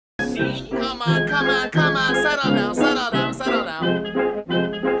G. Come on, come on, come on, settle down, settle down, settle down.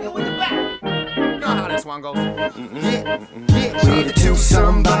 Yo, in the back. You know how this one goes. We the two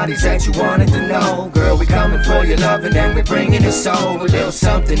somebodies that you wanted to know. Girl, we coming for your loving and we bringing it soul. A little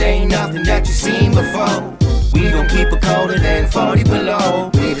something ain't nothing that you seen before. We gon' keep it colder than 40 below.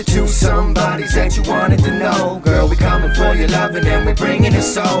 We the two somebodies that you wanted to know. Girl, we coming for your loving and we bringing it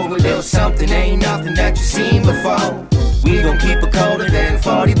soul. A little something ain't nothing that you seen before. We gon' keep it colder than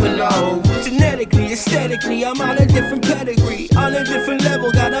 40 below. Genetically, aesthetically, I'm on a different pedigree, on a different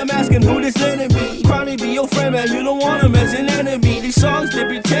level. God, I'm asking who this Lennon be. Probably be your friend, man, you don't want him as an enemy. These songs, they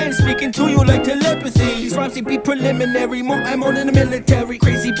pretend, speaking to you like telepathy. These rhymes, they be preliminary, more ammo than the military.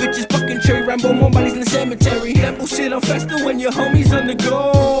 Crazy bitches, fucking cherry, Rambo, more bodies in the cemetery. That bullshit, I'm faster when your homies on the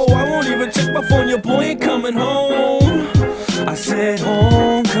go. I won't even check my phone, your boy ain't coming home. I said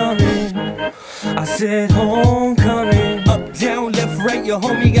homecoming, I said homecoming. Up, down, left, right, your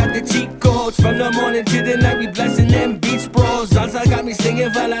homie got the cheat codes. From the morning to the night, we blasting them beats, bros. Salsa got me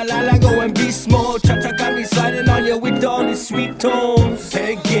singing, va la la la, go and beast mode. Cha-cha got me sliding on you with all these sweet tones.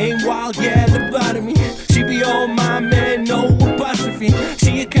 Head game wild, yeah, lobotomy. She be on my man, no apostrophe.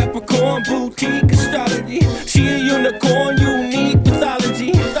 She a Capricorn, boutique astrology. She a unicorn, unique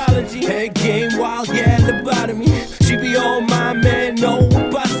mythology. Head game wild, yeah, lobotomy. She be on my man, no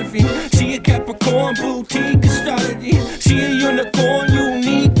apostrophe. She a Capricorn, boutique astrology. She a unicorn,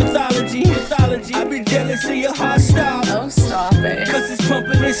 unique mythology. I be jealous of your hot style. Oh, stop it. Cause it's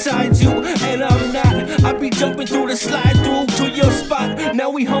pumping inside you, and I'm not. I be jumping through the slide through to your spot. Now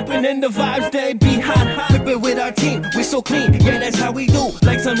we humping and the vibes, they be hot. Whipping with our team, we so clean. Yeah, that's how we do.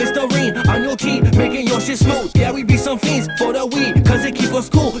 Like some Listerine on your team, making your shit smooth. Yeah, we be some fiends for the weed, cause it keep us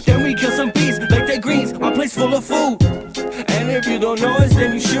cool. Then we kill some bees like they greens. Our place full of food. And if you don't know us,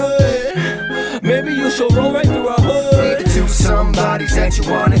 then you should. Maybe you should roll right through our hood. We the two somebodies that you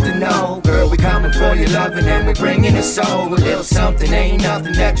wanted to know. Girl, we coming for your loving and we bringing it soul. A little something ain't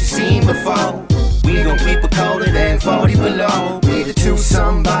nothing that you seen before. We gon' keep it colder than 40 below. We the two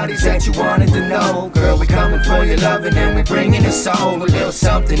somebodies that you wanted to know. Girl, we coming for your loving and we bringing it soul. A little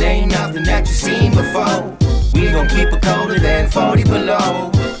something ain't nothing that you seen before. We gon' keep it colder than 40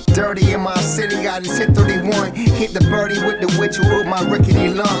 below. Dirty in my city, I just hit 31. Hit the birdie with the witcher with my rickety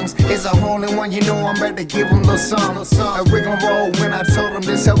lungs. It's a hole in one, you know I'm ready to give him a song. A rig and roll when I told him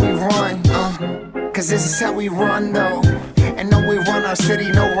this how we run. Cause this is how we run though. And no, we run our city,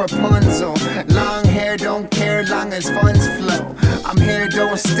 no Rapunzel. Long hair, don't care, long as funds flow. I'm here,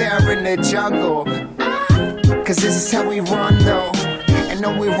 don't stare in the jungle. Cause this is how we run though. And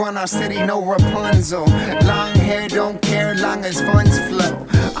no, we run our city, no Rapunzel. Long hair, don't care, long as funds flow.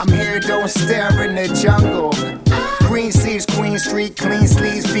 I'm here, don't stare in the jungle. Green sleeves, Queen Street, clean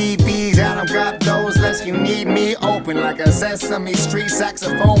sleeves, VVs. I don't got those unless you need me open like a Sesame Street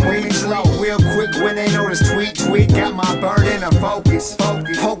saxophone. Real slow, real quick when they notice tweet. Got my bird in a focus.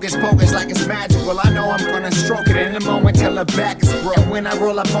 Hocus pocus like it's magical. I know I'm gonna stroke it in a moment till the back is broke. And when I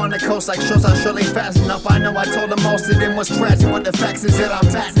roll up on the coast like shows, I surely fast enough. I know I told them most of them was tragic, but the facts is that I'm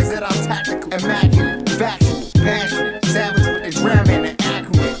tactical, immaculate, factual, passionate, savage with the drama and the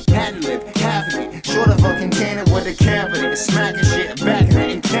accurate. Had to live, half of it, short of a container with a cavity, smacking shit back in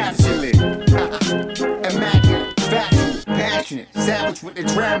it, encapsulate. Immaculate, factual, passionate, savage with the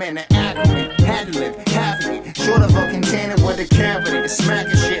drama and the accurate. Had to live, half of it, short of a container with a cavity,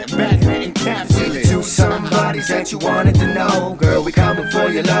 smacking shit back in it, encapsulate. Two somebodies that you wanted to know. Girl, we coming for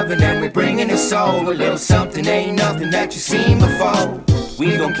your loving and we bringing it soul. A little something ain't nothing that you seen before.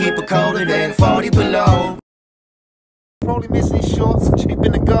 We gon' keep it colder than 40 below. Probably missing shorts, cheap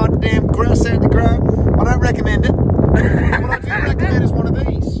in the goddamn grass at the ground. I don't recommend it. What I do recommend is one of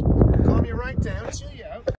these. Calm you right down.